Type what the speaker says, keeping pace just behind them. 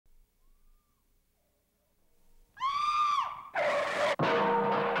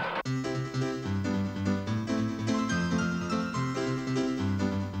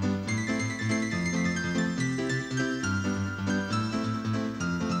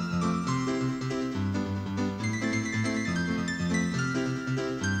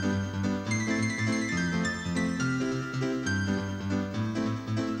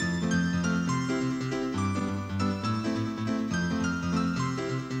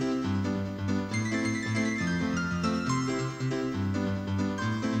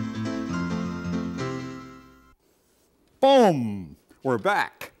Boom! We're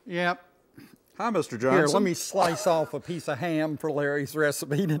back. Yep. Hi, Mr. Johnson. Here, let me slice off a piece of ham for Larry's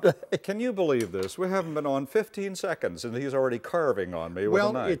recipe today. Can you believe this? We haven't been on 15 seconds, and he's already carving on me with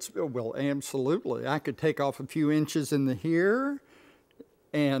a knife. Well, absolutely. I could take off a few inches in the here,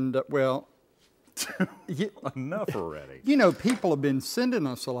 and, well... Enough already. You know, people have been sending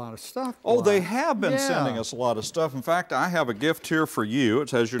us a lot of stuff. Oh, they have been sending us a lot of stuff. In fact, I have a gift here for you.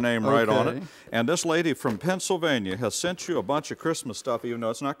 It has your name right on it. And this lady from Pennsylvania has sent you a bunch of Christmas stuff, even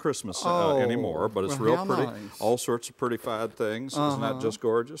though it's not Christmas anymore, but it's real pretty. Nice. All sorts of pretty-fied things. Isn't that just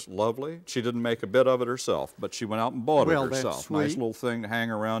gorgeous? Lovely. She didn't make a bit of it herself, but she went out and bought it herself. That's sweet. Nice little thing to hang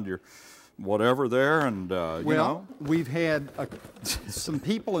around your whatever there, and you know. We've had some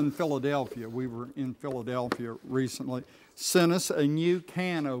people in Philadelphia, we were in Philadelphia recently, sent us a new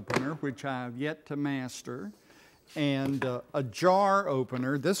can opener, which I have yet to master, and a jar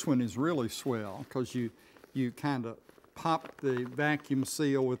opener. This one is really swell, because you kind of pop the vacuum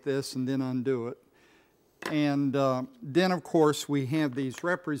seal with this and then undo it. And then, of course, we have these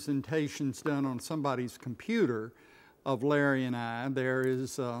representations done on somebody's computer of Larry and I. There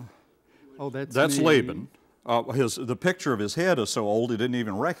is... oh, that's me. Laban. The picture of his head is so old he didn't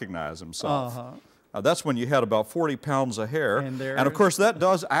even recognize himself. That's when you had about 40 pounds of hair. And of course, that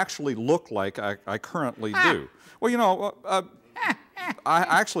does actually look like I currently do. Well, you know, I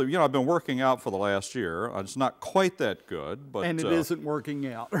actually, you know, I've been working out for the last year. It's not quite that good, but... And it isn't working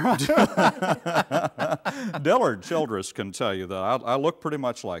out. Dillard Childress can tell you that. I look pretty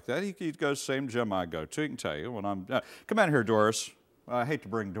much like that. He goes the same gym I go to. He can tell you when I'm... come out here, Doris. I hate to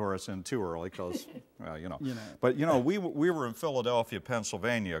bring Doris in too early because, well, you know. But, you know, we were in Philadelphia,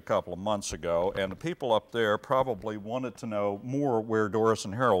 Pennsylvania a couple of months ago, and the people up there probably wanted to know more where Doris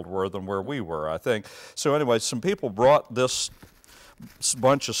and Harold were than where we were, I think. So anyway, some people brought this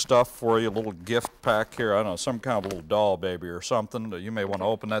bunch of stuff for you, a little gift pack here. I don't know, some kind of little doll baby or something. You may want to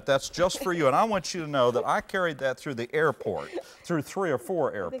open that. That's just for you, and I want you to know that I carried that through the airport, through 3 or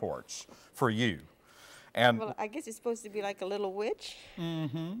 4 airports for you. And well, I guess it's supposed to be like a little witch.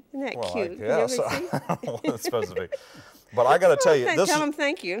 Isn't that well, cute? I guess. I don't know what it's supposed to be. But I got to tell you, this tell him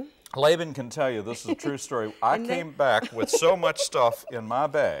thank you. Laban can tell you this is a true story. I came back with so much stuff in my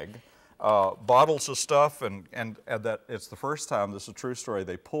bag, bottles of stuff, and that it's the first time, this is a true story,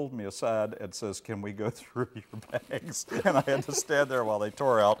 they pulled me aside and says, can we go through your bags? And I had to stand there while they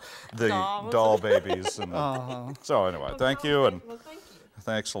tore out the doll babies. And so anyway, thank you. And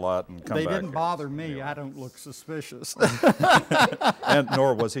thanks a lot, and come back. They didn't bother me. I don't look suspicious. And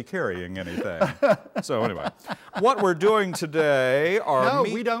nor was he carrying anything. So anyway, what we're doing today are... No,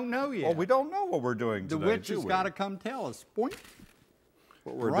 we don't know yet. Oh, we don't know what we're doing today, The witch has got to come tell us. Point.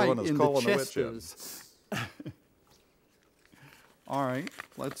 What we're doing is calling the witch in. All right,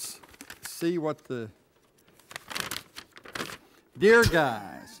 let's see what the... Dear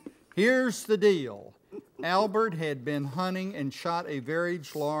guys, here's the deal. Albert had been hunting and shot a very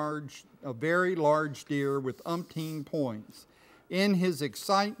large deer with umpteen points. In his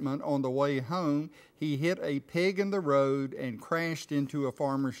excitement on the way home, he hit a pig in the road and crashed into a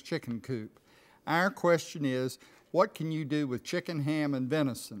farmer's chicken coop. Our question is, what can you do with chicken, ham, and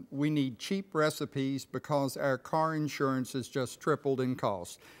venison? We need cheap recipes because our car insurance has just tripled in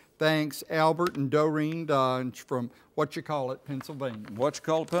cost. Thanks, Albert and Doreen Dodge from Pennsylvania.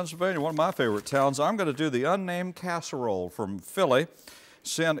 Pennsylvania, one of my favorite towns. I'm going to do the unnamed casserole from Philly,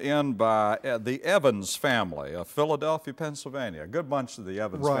 sent in by the Evans family of Philadelphia, Pennsylvania. A good bunch of the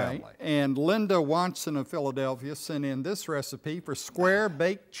Evans family. And Linda Watson of Philadelphia sent in this recipe for square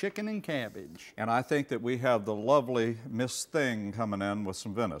baked chicken and cabbage. And I think that we have the lovely Miss Thing coming in with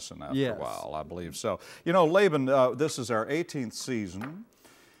some venison after a while, I believe so. You know, Laban, this is our 18th season.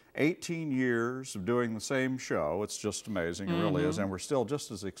 18 years of doing the same show. It's just amazing, it really is, and we're still just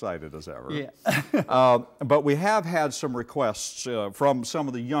as excited as ever. Yeah. But we have had some requests from some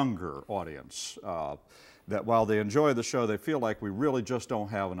of the younger audience that while they enjoy the show, they feel like we really just don't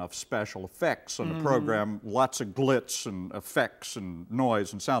have enough special effects on the program, lots of glitz and effects and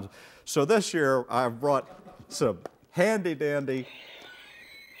noise and sounds. So this year, I've brought some handy-dandy...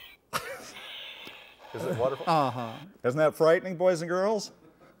 Is it wonderful? Isn't that frightening, boys and girls?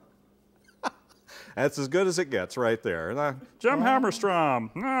 That's as good as it gets right there. Jim Hammerstrom.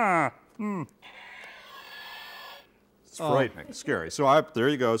 It's frightening, scary. So there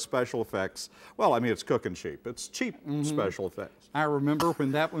you go, special effects. Well, I mean, it's Cookin Cheap. It's cheap special effects. I remember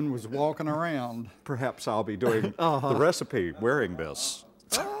when that one was walking around. Perhaps I'll be doing the recipe wearing this.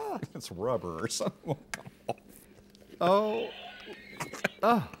 It's rubber or something. Oh.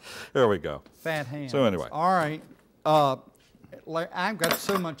 There we go. Fat hands. So anyway. All right. I've got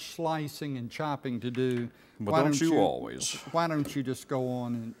so much slicing and chopping to do. But don't you always? Why don't you just go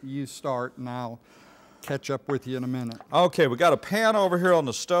on and you start, and I'll catch up with you in a minute. Okay, we got a pan over here on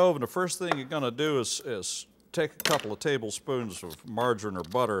the stove, and the first thing you're going to do is take a couple of tablespoons of margarine or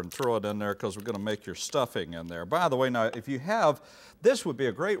butter and throw it in there, because we're going to make your stuffing in there. By the way, now if you have, this would be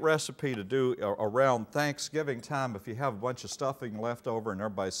a great recipe to do around Thanksgiving time if you have a bunch of stuffing left over and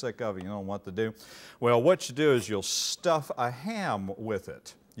everybody's sick of it and you don't know what to do. Well, what you do is you'll stuff a ham with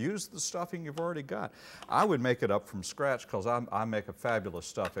it. Use the stuffing you've already got. I would make it up from scratch, because I make a fabulous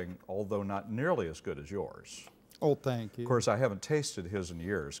stuffing, although not nearly as good as yours. Oh, thank you. Of course, I haven't tasted his in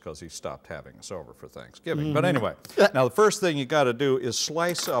years because he stopped having us over for Thanksgiving. But anyway, now the first thing you got to do is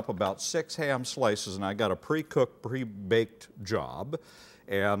slice up about 6 ham slices, and I got a pre-cooked, pre-baked job,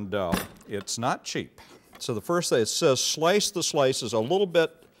 and it's not cheap. So the first thing, it says slice the slices a little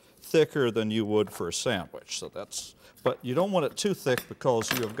bit thicker than you would for a sandwich. So that's, but you don't want it too thick,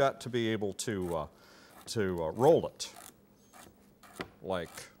 because you have got to be able to roll it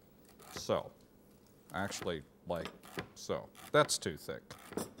like so. Actually, like so. That's too thick.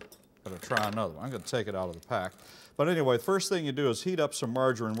 Gotta try another one. I'm gonna take it out of the pack. But anyway, the first thing you do is heat up some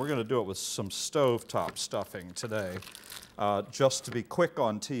margarine. We're gonna do it with some stovetop stuffing today, just to be quick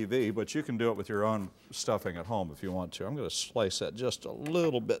on TV, but you can do it with your own stuffing at home if you want to. I'm gonna slice that just a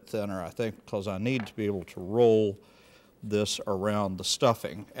little bit thinner, I think, because I need to be able to roll this around the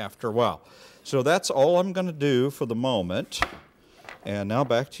stuffing after a while. So that's all I'm gonna do for the moment. And now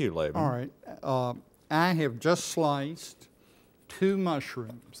back to you, Laban. All right. I have just sliced 2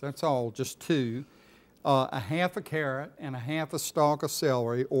 mushrooms. That's all, just 2. A half a carrot and a half a stalk of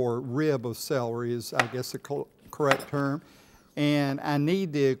celery, or rib of celery is, I guess, the correct term. And I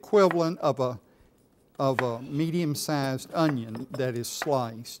need the equivalent of a medium-sized onion that is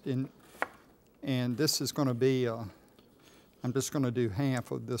sliced. And this is going to be, I'm just going to do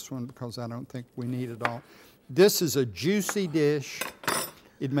half of this one because I don't think we need it all. This is a juicy dish.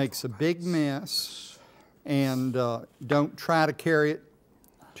 It makes a big mess. And don't try to carry it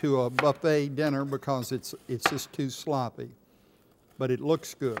to a buffet dinner because it's just too sloppy. But it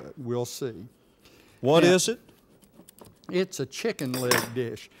looks good. We'll see. What is it? It's a chicken leg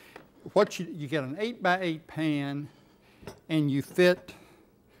dish. What you get an 8x8 pan, and you fit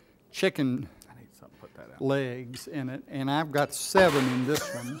chicken legs in it, and I've got 7 in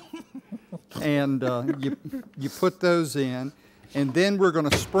this one. And you put those in. And then we're going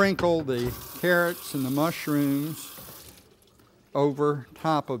to sprinkle the carrots and the mushrooms over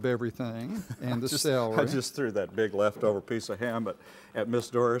top of everything, and the celery. I just threw that big leftover piece of ham at Miss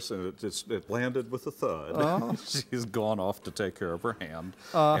Doris, and it landed with a thud. Oh. She's gone off to take care of her hand.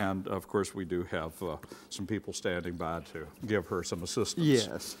 And, of course, we do have some people standing by to give her some assistance.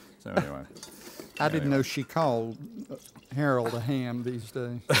 Yes. So anyway. I didn't know she called Harold a ham these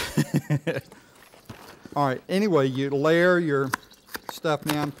days. All right, anyway, you layer your stuff.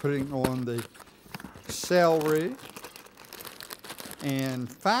 Now I'm putting on the celery. And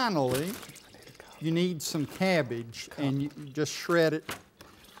finally, you need some cabbage, and you just shred it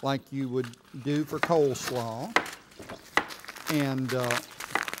like you would do for coleslaw. And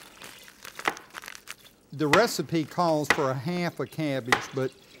the recipe calls for a half a cabbage,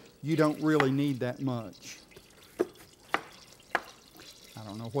 but you don't really need that much. I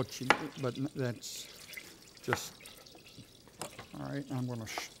don't know what you, but that's just, all right, I'm going to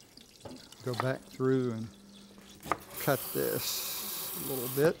go back through and cut this a little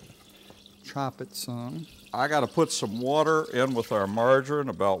bit, chop it some. I got to put some water in with our margarine,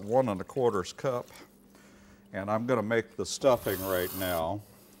 about 1 1/4 cup, and I'm going to make the stuffing right now.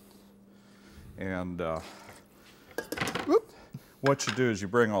 And what you do is you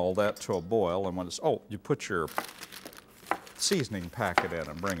bring all that to a boil, and when it's, you put your seasoning packet in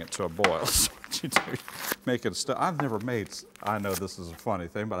and bring it to a boil. So what you do, make it I've never made, I know this is a funny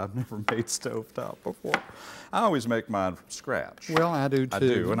thing, but I've never made stovetop before. I always make mine from scratch. Well, I do too. I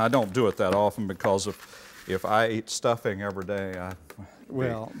do, and I don't do it that often because if I eat stuffing every day,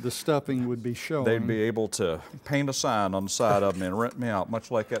 well, the stuffing would be showing. They'd be able to paint a sign on the side of me and rent me out,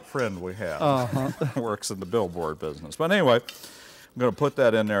 much like that friend we have that works in the billboard business. But anyway, I'm going to put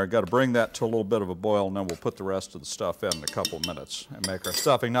that in there. I've got to bring that to a little bit of a boil, and then we'll put the rest of the stuff in a couple of minutes and make our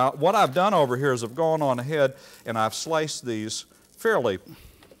stuffing. Now, what I've done over here is I've gone on ahead and I've sliced these fairly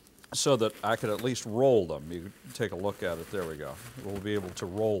so that I could at least roll them. You take a look at it. There we go. We'll be able to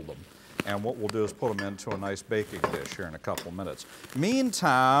roll them. And what we'll do is put them into a nice baking dish here in a couple of minutes.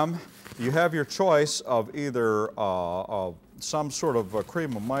 Meantime, you have your choice of either some sort of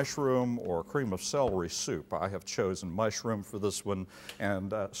cream of mushroom or cream of celery soup. I have chosen mushroom for this one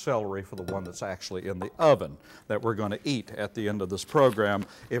and celery for the one that's actually in the oven that we're going to eat at the end of this program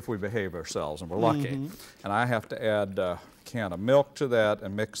if we behave ourselves and we're lucky. And I have to add a can of milk to that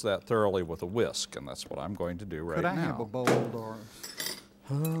and mix that thoroughly with a whisk, and that's what I'm going to do right now. Could I have a bowl, Doris?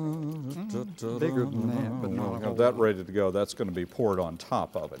 Bigger than that, but not a whole that lot. ready to go. That's going to be poured on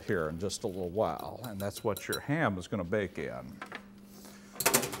top of it here in just a little while, and that's what your ham is going to bake in.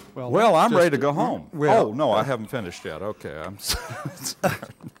 Well, I'm ready to go home. Well, oh no, I haven't finished yet. Okay, I'm sorry.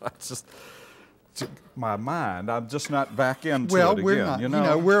 My mind. I'm just not back into it again. We're not. You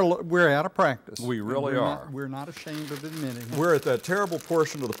know, we're out of practice. We really are. We're not ashamed of admitting it. We're at that terrible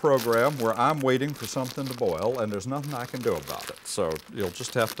portion of the program where I'm waiting for something to boil, and there's nothing I can do about it. So you'll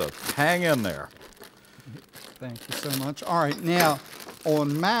just have to hang in there. Thank you so much. All right, now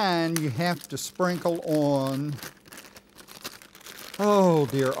on mine you have to sprinkle on, oh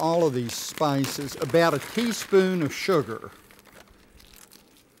dear, all of these spices, about a teaspoon of sugar.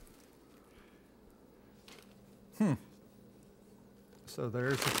 So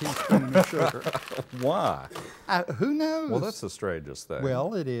there's a teaspoon of sugar. Why? Who knows? Well, that's the strangest thing.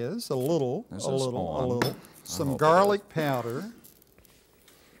 Well, it is a little, Is a this little, on? a little. Some hope it garlic powder.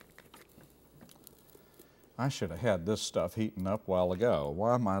 I should have had this stuff heating up a while ago.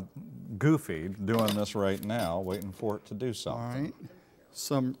 Why am I goofy doing this right now, waiting for it to do All something? right.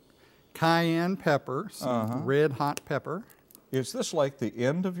 Some cayenne pepper, some red hot pepper. Is this like the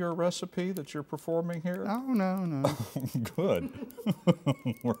end of your recipe that you're performing here? Oh, no. Good.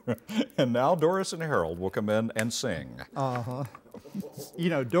 And now Doris and Harold will come in and sing. You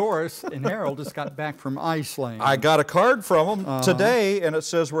know, Doris and Harold just got back from Iceland. I got a card from them today, and it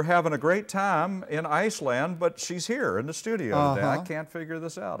says we're having a great time in Iceland, but she's here in the studio today. I can't figure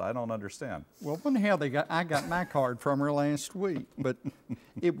this out. I don't understand. Well, when the hell I got my card from her last week, but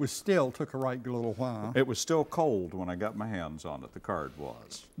it was still took a right good little while. It was still cold when I got my hands on it, the card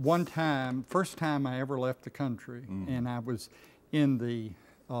was. One time, first time I ever left the country, and I was in the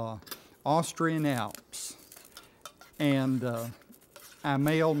Austrian Alps, and I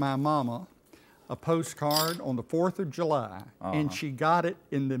mailed my mama a postcard on the 4th of July, and she got it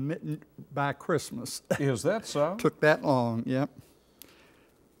in the by Christmas. Is that so? Took that long, yep.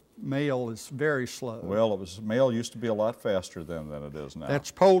 Mail is very slow. Well, mail used to be a lot faster then than it is now. That's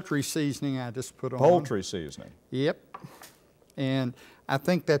poultry seasoning I just put on. Poultry seasoning. Yep. And I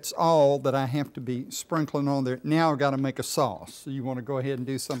think that's all that I have to be sprinkling on there. Now I've got to make a sauce. So you want to go ahead and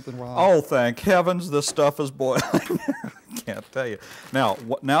do something while Oh, thank heavens, this stuff is boiling. Can't tell you. Now,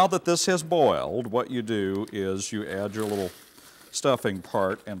 now that this has boiled, what you do is you add your little stuffing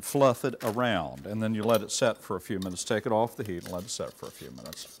part and fluff it around, and then you let it set for a few minutes. Take it off the heat and let it set for a few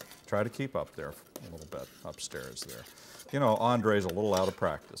minutes. Try to keep up there a little bit, upstairs there. You know, Andre's a little out of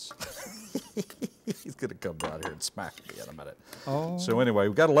practice. He's going to come down here and smack me in a minute. Oh. So anyway,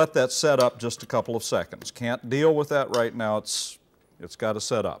 we've got to let that set up just a couple of seconds. Can't deal with that right now. It's got to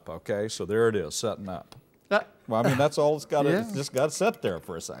set up, okay? So there it is, setting up. Well, I mean, that's all it's got to, it's just got to sit there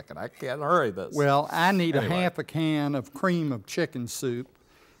for a second. I can't hurry this. Well, I need Anyway. a half a can of cream of chicken soup,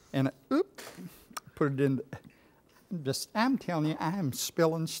 and put it in. I'm telling you, I'm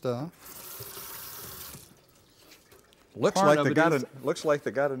spilling stuff. Looks Part like of they it got is- looks like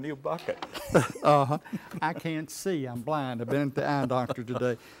they got a new bucket. I can't see. I'm blind. I've been at the eye doctor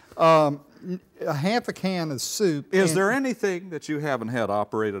today. A half a can of soup. Is and- there anything that you haven't had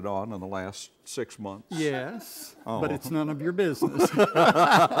operated on in the last 6 months? Yes, Oh. but it's none of your business.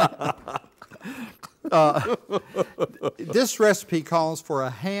 This recipe calls for a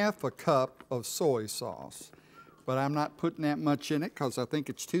half a cup of soy sauce, but I'm not putting that much in it because I think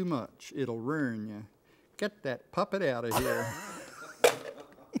it's too much. It'll ruin you. Get that puppet out of here.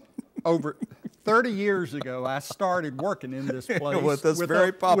 Over 30 years ago, I started working in this place With this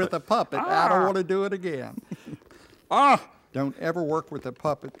very puppet. With a puppet. I don't want to do it again. Don't ever work with a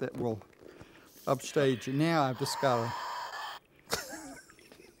puppet that will upstage you. Now I've just got to...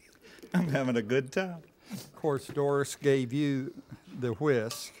 I'm having a good time. Of course, Doris gave you the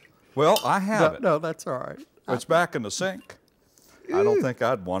whisk. Well, I have it. No, that's all right. It's back in the sink. I don't think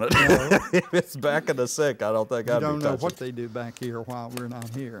I'd want it. If it's back in the sink, I don't think I'd You be don't know touching what it. they do back here while we're not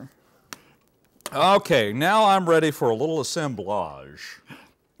here. Okay, now I'm ready for a little assemblage.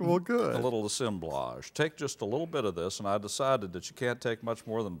 Well, A good. little assemblage. Take just a little bit of this, and I decided that you can't take much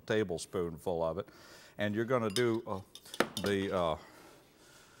more than a tablespoonful of it. And you're going to do the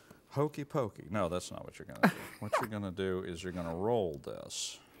hokey pokey. No, that's not what you're going to do. What you're going to do is you're going to roll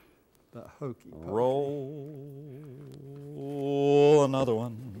this The hokey pokey. Roll another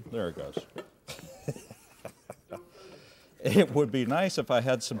one. There it goes. It would be nice if I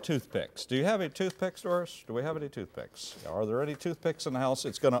had some toothpicks. Do you have any toothpicks, Doris? Do we have any toothpicks? Are there any toothpicks in the house?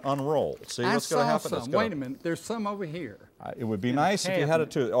 It's going to unroll. See what's going to happen? I saw some. Wait a minute. There's some over here. It would be nice if you had a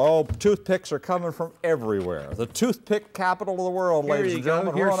tooth. Oh, toothpicks are coming from everywhere. The toothpick capital of the world, ladies and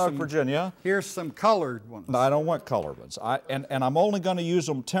gentlemen, Roanoke, Virginia. Here's some colored ones. No, I don't want colored ones. And I'm only going to use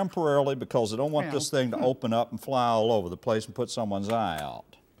them temporarily because I don't want this thing to open up and fly all over the place and put someone's eye out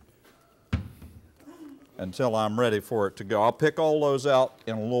until I'm ready for it to go. I'll pick all those out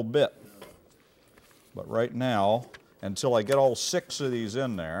in a little bit. But right now, until I get all 6 of these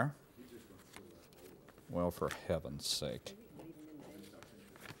in there, well, for heaven's sake.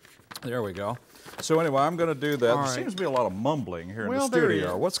 There we go. So anyway, I'm going to do that. There seems to be a lot of mumbling here in the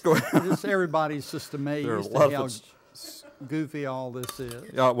studio. What's going on? Everybody's just amazed at how goofy all this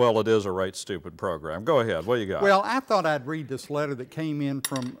is. Yeah, well, it is a right stupid program. Go ahead. What do you got? Well, I thought I'd read this letter that came in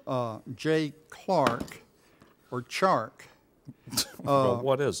from J. Clark, or Chark. Well,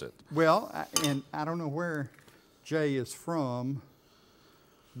 what is it? Well, and I don't know where Jay is from.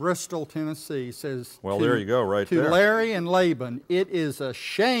 Bristol, Tennessee, says, well, there you go, right there. To Larry and Laban, it is a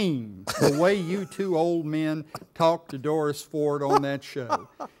shame the way you two old men talk to Doris Ford on that show.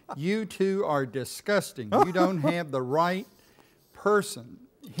 You two are disgusting. You don't have the right person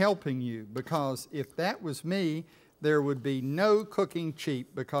helping you, because if that was me, there would be no Cookin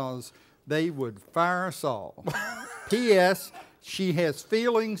Cheap, because they would fire us all. P.S. She has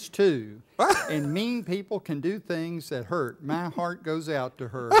feelings too, and mean people can do things that hurt. My heart goes out to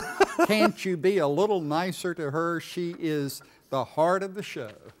her. Can't you be a little nicer to her? She is the heart of the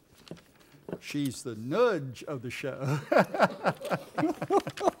show. She's the nudge of the show.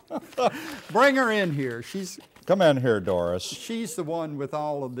 Bring her in here. Come in here, Doris. She's the one with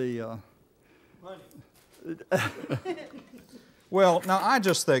all of the... Well, now I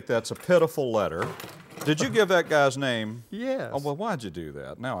just think that's a pitiful letter. Did you give that guy's name? Yes. Oh, well, why'd you do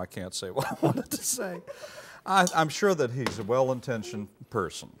that? Now I can't say what I wanted to say. I'm sure that he's a well-intentioned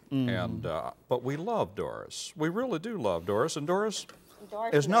person, and but we love Doris. We really do love Doris, and Doris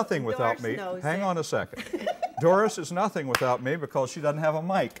is nothing without me. Hang on a second. Doris is nothing without me because she doesn't have a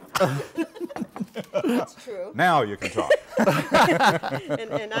mic. That's true. Now you can talk.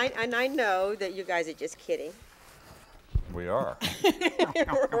 and I know that you guys are just kidding. We are.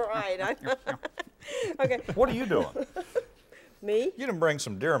 Right. Okay. What are you doing? Me? You didn't bring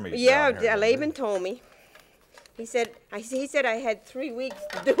some deer meat. Yeah, down here, Laban told me. He said I had 3 weeks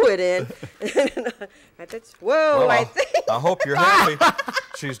to do it in. That's, whoa, well, I think. I hope you're happy.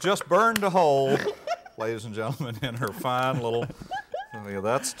 She's just burned a hole, ladies and gentlemen, in her fine little.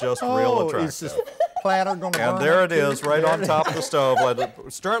 That's just real attractive. Is this platter going to burn? And there it is, right on top of the stove.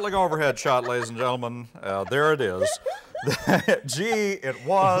 Startling overhead shot, ladies and gentlemen. There it is. Gee, it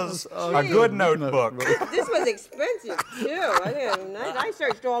was a good notebook. This was expensive, too. I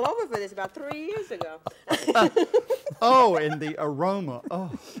searched all over for this about 3 years ago. Oh, and the aroma.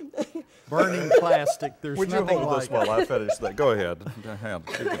 Oh, burning plastic. There's Would nothing you hold this while I finish that? Go ahead.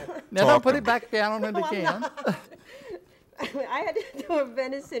 Now don't put it back down on it again. I had to do a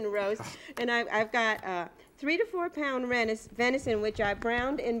venison roast, and I've got 3 to 4 pound venison, which I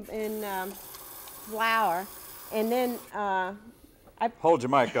browned in flour, and then hold your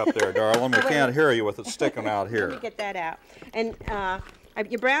mic up there, darling. We can't hear you with it sticking out here. Let me get that out. And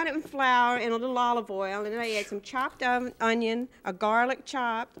you brown it in flour and a little olive oil, and then I add some chopped onion, a garlic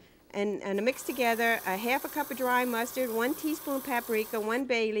chopped, and mix together a half a cup of dry mustard, 1 teaspoon paprika, 1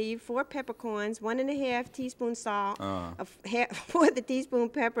 bay leaf, 4 peppercorns, 1 1/2 teaspoon salt, a 1/4 teaspoon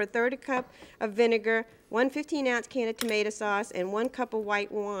pepper, 1/3 cup of vinegar, 1 15-ounce can of tomato sauce, and 1 cup of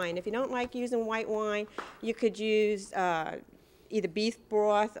white wine. If you don't like using white wine, you could use either beef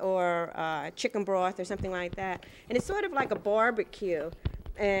broth or chicken broth or something like that. And it's sort of like a barbecue,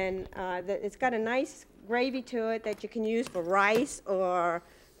 and it's got a nice gravy to it that you can use for rice or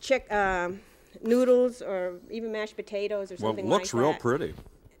noodles or even mashed potatoes or something like that. Well, it looks real pretty.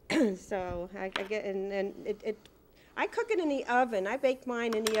 So I get, and I cook it in the oven. I bake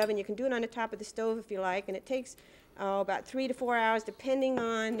mine in the oven. You can do it on the top of the stove if you like, and it takes about 3 to 4 hours depending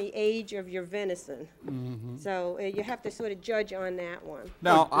on the age of your venison. Mm-hmm. So you have to sort of judge on that one.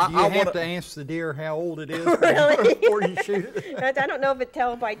 Now, you have to ask the deer how old it is before you shoot it. I don't know if it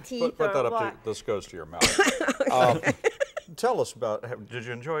tells by teeth Put that or up. This goes to your mouth. Tell us about. Did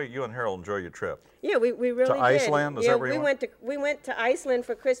you and Harold enjoy your trip? Yeah, we really did. To Iceland? Is that where you went? We went to Iceland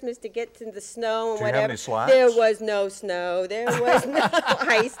for Christmas to get to the snow and Did whatever. you have any slides? There was no snow. There was no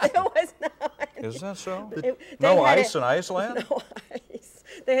ice. There was no. Is that so? They No had ice in Iceland? No ice.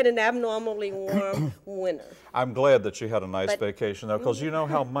 They had an abnormally warm winter. I'm glad that you had a nice vacation, though, because you know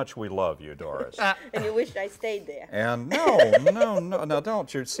how much we love you, Doris. And you wished I stayed there. And no,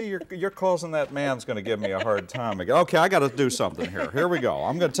 don't you? See, you're causing that man's going to give me a hard time again. Okay, I got to do something here. Here we go.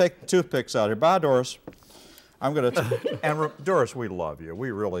 I'm going to take the toothpicks out here. Bye, Doris. I'm going to, and Doris, we love you.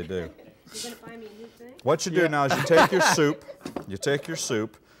 We really do. You're going to find me a new thing? What you do now is you take your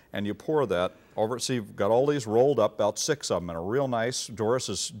soup, and you pour that over. See, you've got all these rolled up, about 6 of them, in a real nice, Doris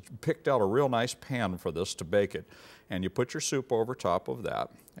has picked out a real nice pan for this to bake it. And you put your soup over top of that,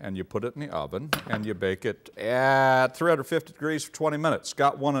 and you put it in the oven, and you bake it at 350 degrees for 20 minutes.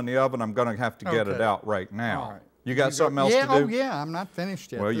 Got one in the oven. I'm going to have to get it out right now. All right. You got something else to do? Oh, yeah, I'm not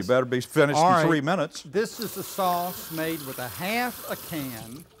finished yet. Well, you better be finished in 3 minutes. This is a sauce made with a half a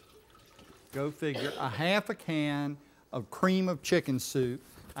can, go figure, a half a can of cream of chicken soup,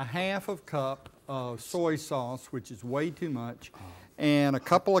 a half a cup of soy sauce, which is way too much, and a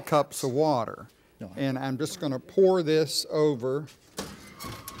couple of cups of water. And I'm just going to pour this over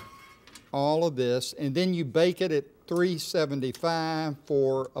all of this, and then you bake it at 375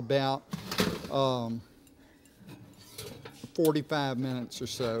 for about 45 minutes or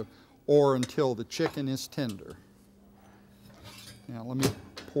so, or until the chicken is tender. Now let me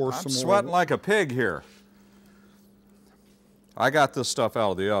pour some more. I'm sweating like a pig here. I got this stuff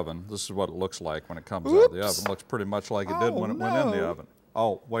out of the oven. This is what it looks like when it comes out of the oven. It looks pretty much like it did when it went in the oven.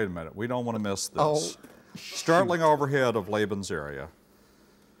 Oh, wait a minute. We don't want to miss this. Oh, startling overhead of Laban's area.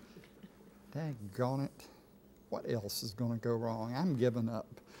 Daggone it. What else is going to go wrong? I'm giving up.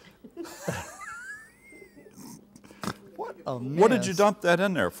 What a mess. What did you dump that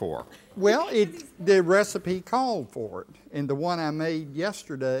in there for? Well, the recipe called for it. And the one I made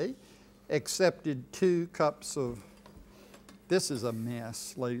yesterday accepted 2 cups of, this is a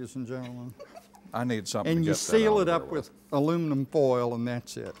mess, ladies and gentlemen. I need something and to you get seal that it up with aluminum foil, and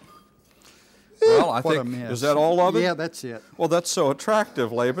that's it. Well, I What a think, mess. is that all of it? Yeah, that's it. Well, that's so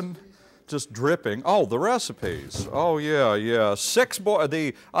attractive, Laban. Just dripping. Oh, the recipes. Oh, yeah.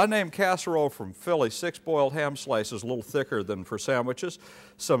 I named casserole from Philly, 6 boiled ham slices, a little thicker than for sandwiches.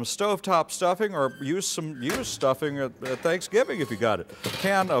 Some stovetop stuffing, or use stuffing at Thanksgiving if you got it. A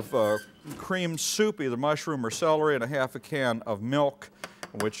can of cream soup, either mushroom or celery, and a half a can of milk,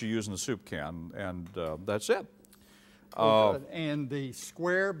 which you use in the soup can, and that's it. And the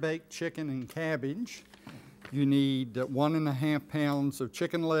square baked chicken and cabbage, you need 1.5 pounds of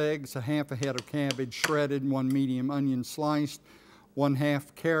chicken legs, a half a head of cabbage shredded, 1 medium onion sliced,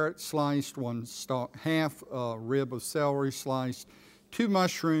 1/2 carrot sliced, 1 half rib of celery sliced, 2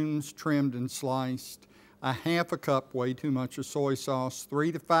 mushrooms trimmed and sliced, a half a cup, way too much, of soy sauce,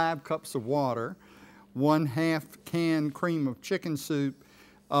 3 to 5 cups of water, 1/2 can cream of chicken soup,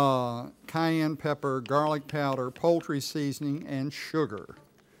 cayenne pepper, garlic powder, poultry seasoning, and sugar.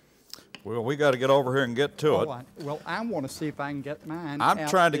 Well, we got to get over here and get to it. Well, I want to see if I can get mine. I'm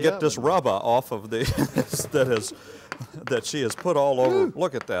trying to get this rubber off of the that she has put all over. Ooh.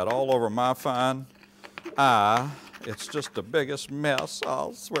 Look at that, all over my fine eye. It's just the biggest mess,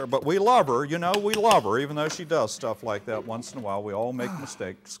 I'll swear. But we love her, you know, we love her, even though she does stuff like that once in a while. We all make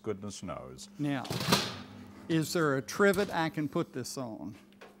mistakes, goodness knows. Now, is there a trivet I can put this on?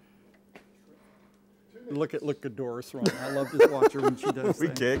 Look at Doris running. I love to watch her when she does We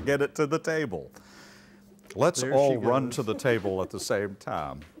can't get it to the table. Let's all run to the table at the same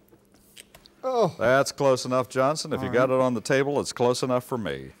time. Oh. That's close enough, Johnson. If you got it on the table, it's close enough for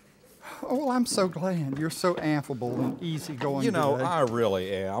me. Oh, well, I'm so glad. You're so affable and easygoing. You know, today. I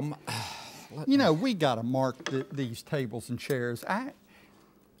really am. You know, we got to mark these tables and chairs. I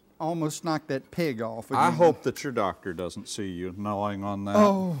almost knocked that pig off. I hope that your doctor doesn't see you gnawing on that.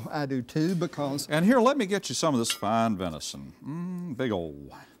 Oh, I do too, because... And here, let me get you some of this fine venison. Big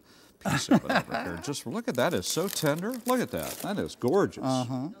old piece of it over here. Just look at that. It's so tender. Look at that. That is gorgeous.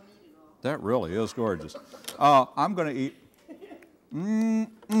 Uh-huh. That really is gorgeous. I'm going to eat.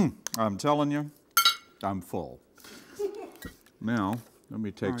 I'm telling you, I'm full. Now, let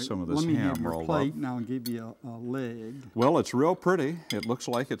me take some of this ham rolled up. Let me have your plate, and I'll give you a leg. Well, it's real pretty. It looks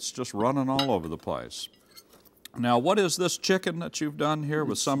like it's just running all over the place. Now, what is this chicken that you've done here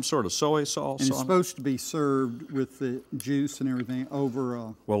with some sort of soy sauce on it? And it's supposed to be served with the juice and everything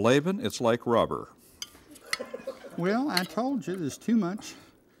over Well, Laban, it's like rubber. Well, I told you, there's too much.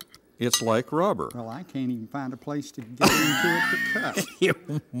 It's like rubber. Well, I can't even find a place to get into it to cut. It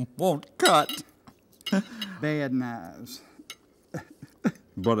won't cut. Bad knives.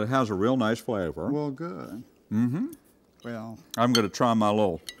 But it has a real nice flavor. Well, good. Well, I'm going to try my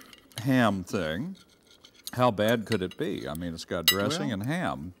little ham thing. How bad could it be? I mean, it's got dressing and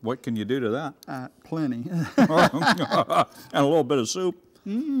ham. What can you do to that? Plenty. And a little bit of soup.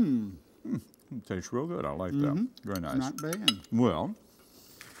 It tastes real good. I like that. Very nice. Not bad. Well,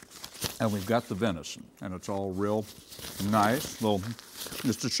 and we've got the venison, and it's all real nice. Little.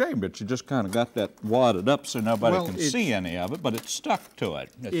 It's a shame that you just kind of got that wadded up so nobody can see any of it, but it's stuck to it.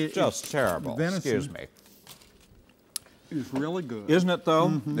 It's just terrible. Excuse me. It's really good. Isn't it,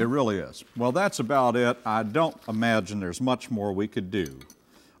 though? It really is. Well, that's about it. I don't imagine there's much more we could do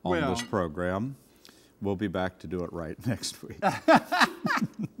on this program. We'll be back to do it right next week.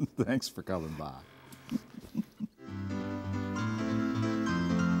 Thanks for coming by.